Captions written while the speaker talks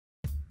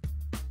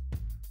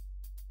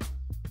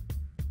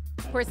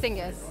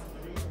Porzingis,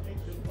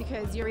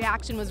 because your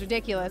reaction was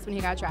ridiculous when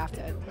he got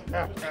drafted.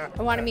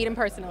 I want to meet him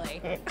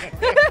personally.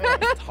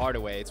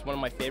 Hardaway, it's one of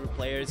my favorite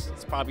players.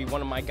 It's probably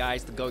one of my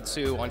guys to go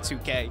to on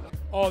 2K.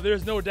 Oh,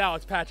 there's no doubt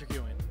it's Patrick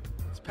Ewing.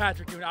 It's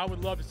Patrick Ewing. I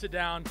would love to sit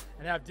down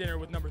and have dinner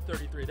with number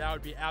 33. That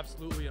would be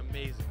absolutely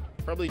amazing.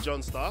 Probably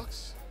John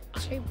Starks.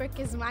 Trey Burke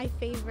is my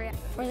favorite.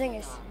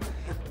 Porzingis.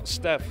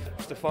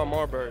 Stephon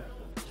Marbury.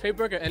 Trey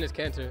Burke and Enes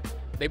Kanter.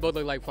 They both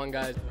look like fun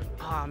guys.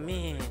 Oh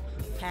man,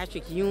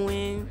 Patrick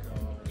Ewing,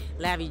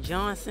 Larry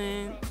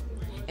Johnson.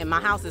 And my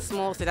house is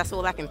small, so that's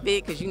all I can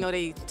fit because you know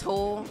they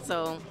tall.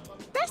 So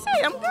that's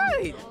it, I'm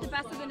good. The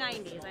best of the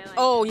 90s, I like.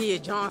 Oh yeah,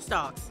 John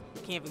Starks.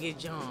 Can't forget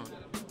John.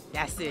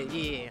 That's it,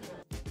 yeah.